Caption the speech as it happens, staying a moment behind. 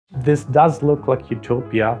this does look like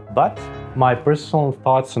utopia, but my personal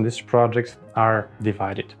thoughts on this project are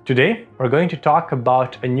divided. Today, we're going to talk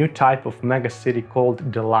about a new type of megacity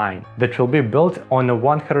called the Line that will be built on a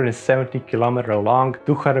 170-kilometer long,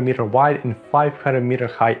 200-meter wide and 500-meter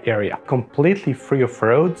high area, completely free of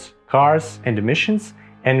roads, cars and emissions,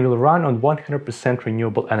 and will run on 100%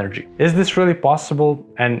 renewable energy. Is this really possible,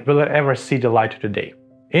 and will it ever see the light of the day?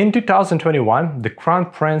 In 2021, the Crown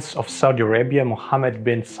Prince of Saudi Arabia, Mohammed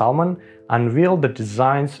bin Salman, unveiled the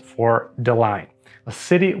designs for the Line, a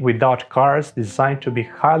city without cars designed to be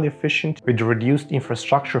highly efficient with reduced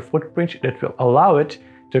infrastructure footprint that will allow it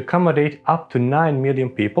to accommodate up to 9 million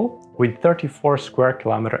people with 34 square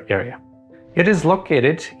kilometer area. It is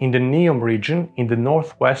located in the Neom region in the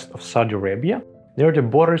northwest of Saudi Arabia, near the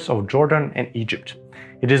borders of Jordan and Egypt.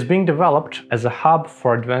 It is being developed as a hub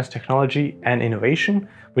for advanced technology and innovation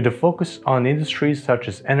with a focus on industries such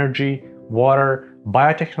as energy, water,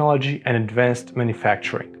 biotechnology and advanced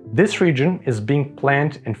manufacturing. This region is being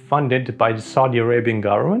planned and funded by the Saudi Arabian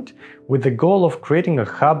government with the goal of creating a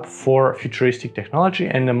hub for futuristic technology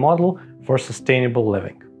and a model for sustainable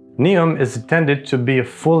living. Neom is intended to be a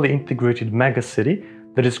fully integrated megacity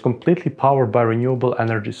that is completely powered by renewable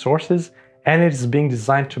energy sources, and it is being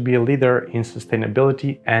designed to be a leader in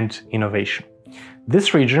sustainability and innovation.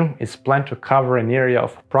 This region is planned to cover an area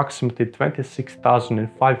of approximately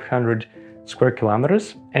 26,500 square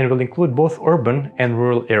kilometers and will include both urban and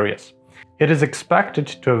rural areas. It is expected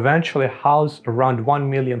to eventually house around 1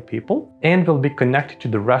 million people and will be connected to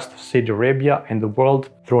the rest of Saudi Arabia and the world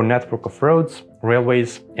through a network of roads,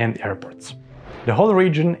 railways and airports. The whole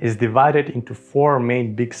region is divided into 4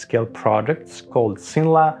 main big-scale projects called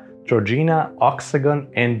Sinla, Georgina, Oxagon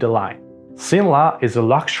and the Line. Sinla is a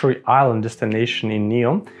luxury island destination in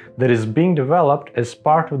Neom that is being developed as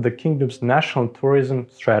part of the kingdom's national tourism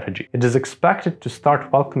strategy. It is expected to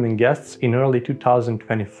start welcoming guests in early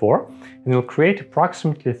 2024 and will create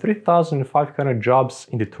approximately 3,500 jobs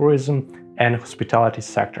in the tourism and hospitality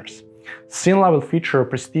sectors. Sinla will feature a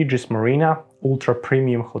prestigious marina,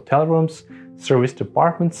 ultra-premium hotel rooms, serviced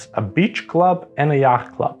apartments, a beach club and a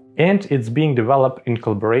yacht club. And it's being developed in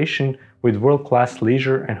collaboration with world-class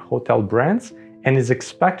leisure and hotel brands and is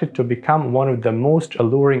expected to become one of the most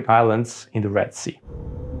alluring islands in the Red Sea.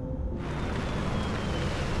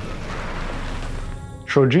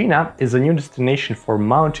 Georgina is a new destination for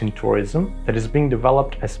mountain tourism that is being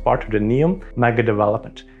developed as part of the Neom mega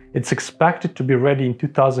development. It's expected to be ready in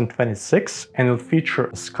 2026 and will feature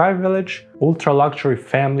a sky village, ultra-luxury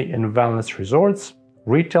family and wellness resorts,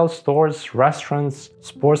 retail stores, restaurants,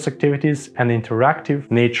 sports activities and interactive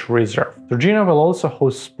nature reserve. Georgina will also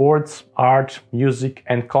host sports, art, music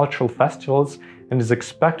and cultural festivals and is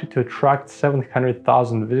expected to attract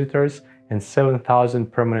 700,000 visitors and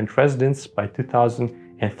 7,000 permanent residents by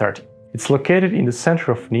 2030. It's located in the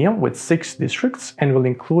center of Neom with 6 districts and will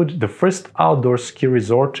include the first outdoor ski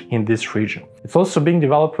resort in this region. It's also being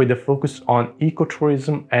developed with a focus on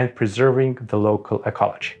ecotourism and preserving the local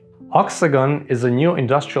ecology. Oxagon is a new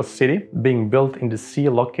industrial city being built in the sea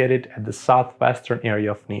located at the southwestern area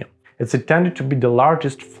of Neom. It's intended to be the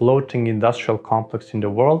largest floating industrial complex in the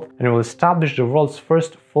world and will establish the world's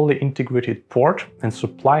first fully integrated port and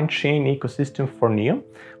supply chain ecosystem for Neom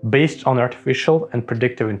based on artificial and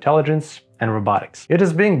predictive intelligence and robotics. It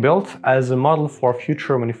is being built as a model for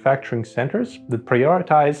future manufacturing centers that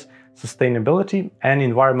prioritize sustainability and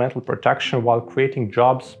environmental protection while creating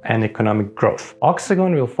jobs and economic growth.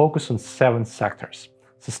 Oxagon will focus on 7 sectors: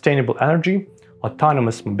 sustainable energy,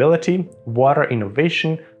 autonomous mobility, water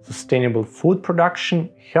innovation, sustainable food production,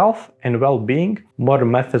 health and well-being, modern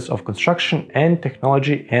methods of construction and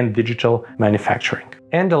technology and digital manufacturing.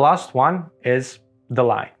 And the last one is the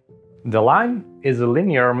Line. The Line is a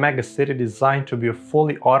linear megacity designed to be a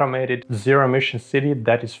fully automated, zero-emission city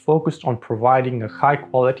that is focused on providing a high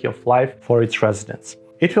quality of life for its residents.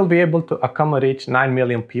 It will be able to accommodate 9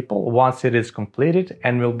 million people once it is completed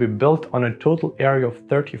and will be built on a total area of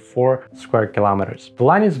 34 square kilometers. The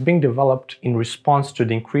Line is being developed in response to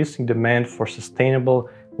the increasing demand for sustainable,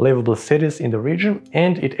 livable cities in the region,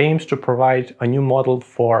 and it aims to provide a new model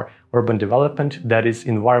for urban development that is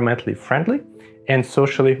environmentally friendly and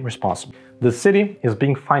socially responsible. The city is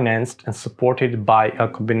being financed and supported by a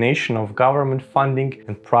combination of government funding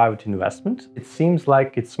and private investment. It seems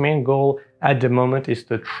like its main goal at the moment is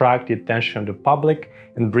to attract the attention of the public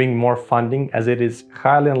and bring more funding, as it is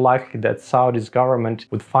highly unlikely that Saudi's government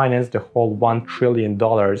would finance the whole $1 trillion,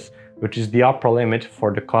 which is the upper limit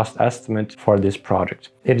for the cost estimate for this project.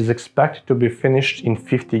 It is expected to be finished in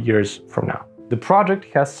 50 years from now. The project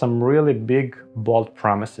has some really big, bold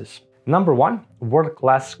promises. Number one,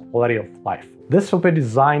 world-class quality of life. This will be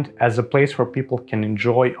designed as a place where people can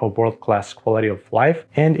enjoy a world-class quality of life,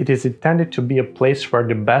 and it is intended to be a place where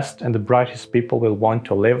the best and the brightest people will want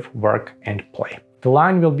to live, work, and play. The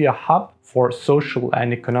line will be a hub for social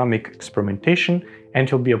and economic experimentation, and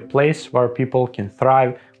it will be a place where people can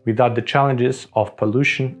thrive without the challenges of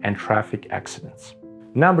pollution and traffic accidents.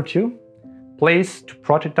 Number two, place to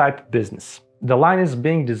prototype business. The line is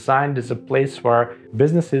being designed as a place where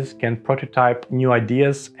businesses can prototype new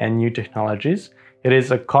ideas and new technologies. It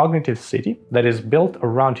is a cognitive city that is built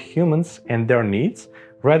around humans and their needs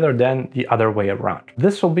rather than the other way around.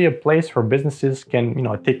 This will be a place where businesses can,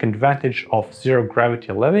 take advantage of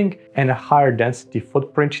zero-gravity living and a higher density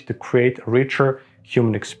footprint to create a richer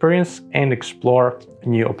human experience and explore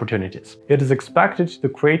new opportunities. It is expected to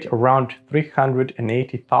create around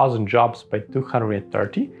 380,000 jobs by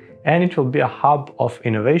 2030, and it will be a hub of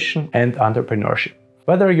innovation and entrepreneurship.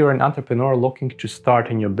 Whether you're an entrepreneur looking to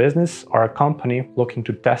start a new business or a company looking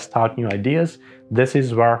to test out new ideas, this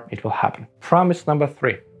is where it will happen. Promise number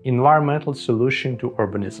three, environmental solution to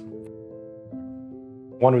urbanism.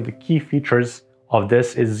 One of the key features of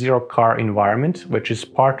this is zero-car environment, which is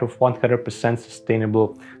part of 100%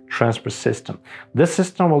 sustainable transport system. This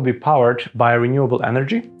system will be powered by renewable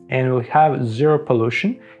energy and will have zero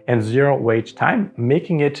pollution and zero wait time,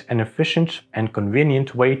 making it an efficient and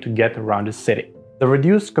convenient way to get around the city. The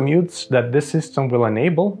reduced commutes that this system will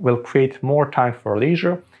enable will create more time for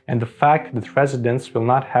leisure, and the fact that residents will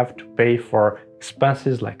not have to pay for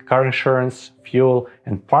expenses like car insurance, fuel,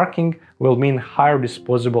 and parking will mean higher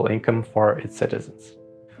disposable income for its citizens.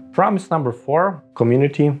 Promise number four,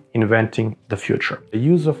 community inventing the future. The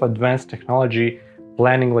use of advanced technology,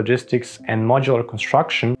 planning, logistics, and modular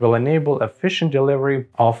construction will enable efficient delivery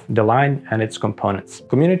of the line and its components.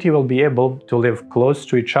 Community will be able to live close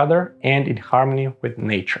to each other and in harmony with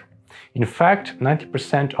nature. In fact,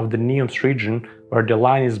 90% of the NEOMS region where the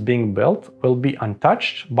line is being built will be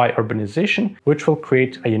untouched by urbanization, which will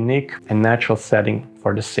create a unique and natural setting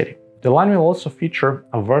for the city. The line will also feature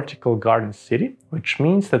a vertical garden city, which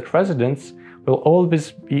means that residents will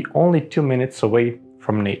always be only 2 minutes away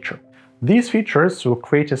from nature. These features will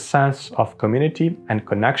create a sense of community and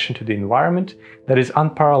connection to the environment that is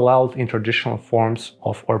unparalleled in traditional forms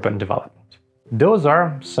of urban development. Those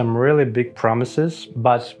are some really big promises,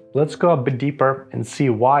 but let's go a bit deeper and see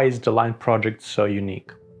why is the line project so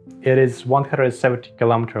unique. It is 170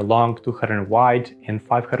 km long, 200 wide, and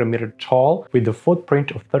 500 meter tall, with a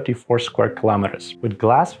footprint of 34 square kilometers, with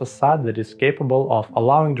glass facade that is capable of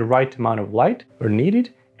allowing the right amount of light where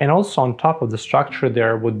needed, and also on top of the structure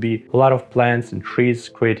there would be a lot of plants and trees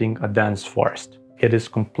creating a dense forest. It is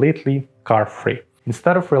completely car-free.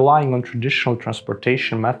 Instead of relying on traditional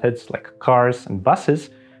transportation methods like cars and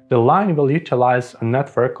buses, the line will utilize a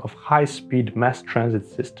network of high-speed mass transit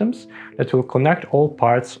systems that will connect all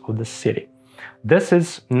parts of the city. This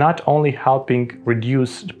is not only helping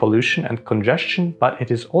reduce pollution and congestion, but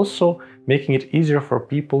it is also making it easier for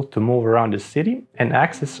people to move around the city and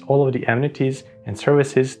access all of the amenities and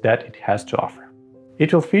services that it has to offer.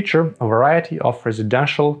 It will feature a variety of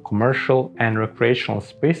residential, commercial, and recreational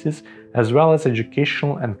spaces, as well as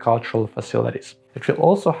educational and cultural facilities. It will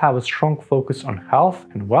also have a strong focus on health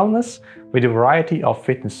and wellness, with a variety of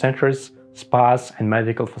fitness centers, spas, and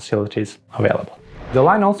medical facilities available. The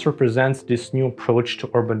line also represents this new approach to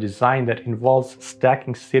urban design that involves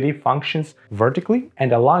stacking city functions vertically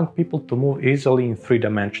and allowing people to move easily in 3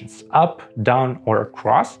 dimensions, up, down, or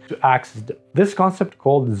across, to access them. This concept,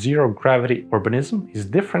 called zero-gravity urbanism, is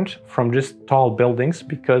different from just tall buildings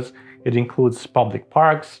because it includes public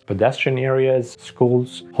parks, pedestrian areas,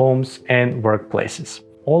 schools, homes, and workplaces,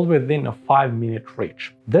 all within a 5-minute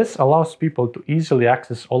reach. This allows people to easily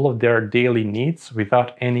access all of their daily needs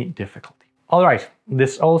without any difficulty. Alright,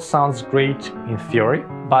 this all sounds great in theory,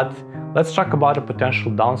 but let's talk about the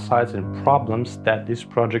potential downsides and problems that this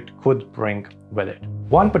project could bring with it.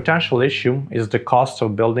 One potential issue is the cost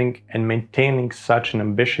of building and maintaining such an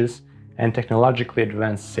ambitious and technologically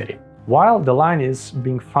advanced city. While the line is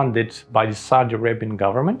being funded by the Saudi Arabian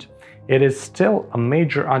government, it is still a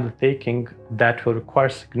major undertaking that will require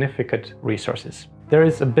significant resources. There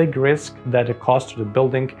is a big risk that the cost of the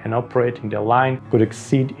building and operating the line could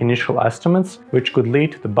exceed initial estimates, which could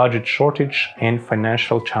lead to the budget shortage and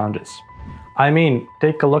financial challenges. I mean,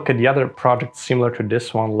 take a look at the other projects similar to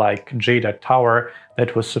this one, like Jeddah Tower,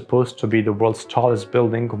 that was supposed to be the world's tallest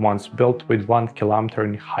building once built, with 1 kilometer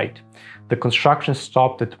in height. The construction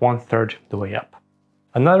stopped at 1/3 the way up.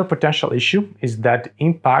 Another potential issue is that the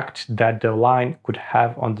impact that the line could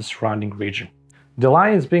have on the surrounding region. The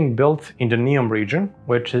line is being built in the Neom region,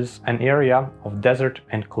 which is an area of desert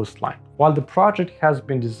and coastline. While the project has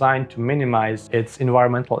been designed to minimize its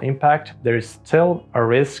environmental impact, there is still a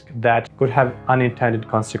risk that could have unintended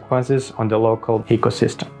consequences on the local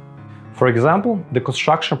ecosystem. For example, the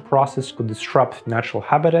construction process could disrupt natural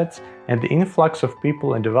habitats, and the influx of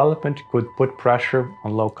people and development could put pressure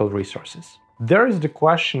on local resources. There is the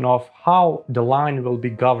question of how the line will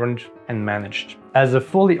be governed and managed. As a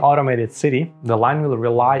fully automated city, the line will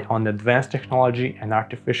rely on advanced technology and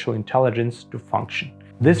artificial intelligence to function.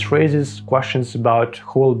 This raises questions about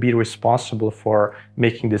who will be responsible for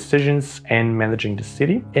making decisions and managing the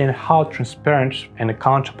city, and how transparent and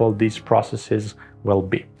accountable these processes will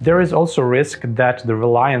be. There is also risk that the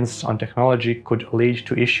reliance on technology could lead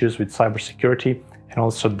to issues with cybersecurity and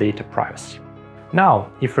also data privacy.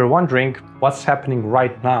 Now, if you're wondering what's happening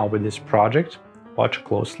right now with this project, watch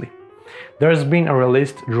closely. There has been a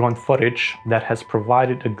released drone footage that has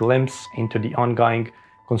provided a glimpse into the ongoing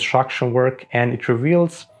construction work, and it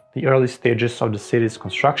reveals the early stages of the city's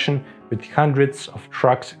construction with hundreds of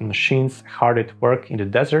trucks and machines hard at work in the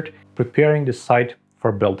desert, preparing the site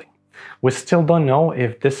for building. We still don't know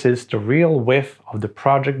if this is the real width of the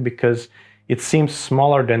project because it seems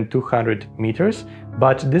smaller than 200 meters,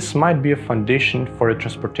 but this might be a foundation for a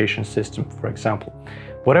transportation system, for example.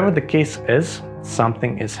 Whatever the case is,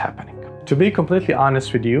 something is happening. To be completely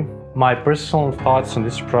honest with you, my personal thoughts on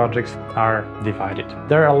this project are divided.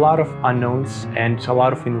 There are a lot of unknowns and a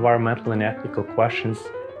lot of environmental and ethical questions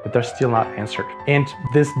that are still not answered. And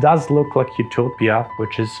this does look like utopia,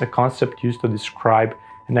 which is a concept used to describe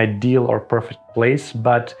an ideal or perfect place,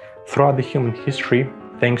 but throughout the human history,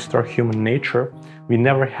 thanks to our human nature, we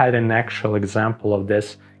never had an actual example of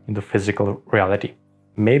this in the physical reality.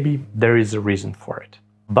 Maybe there is a reason for it.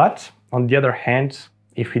 But on the other hand,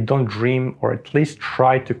 if we don't dream or at least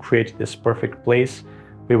try to create this perfect place,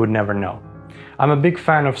 we would never know. I'm a big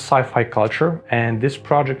fan of sci-fi culture, and this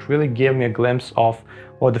project really gave me a glimpse of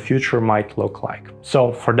what the future might look like.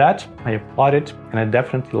 So for that, I applaud it, and I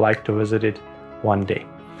definitely like to visit it one day.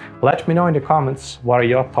 Let me know in the comments what are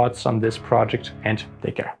your thoughts on this project, and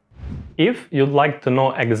take care. If you'd like to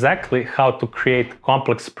know exactly how to create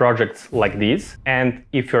complex projects like these, and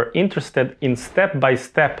if you're interested in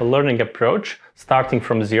step-by-step learning approach starting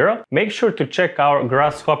from zero, make sure to check our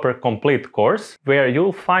Grasshopper Complete course, where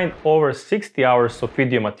you'll find over 60 hours of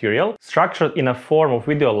video material structured in a form of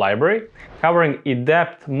video library, covering in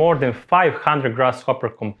depth more than 500 Grasshopper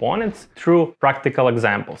components through practical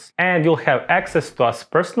examples. And you'll have access to us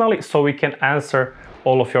personally, so we can answer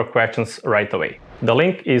all of your questions right away. The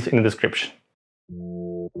link is in the description.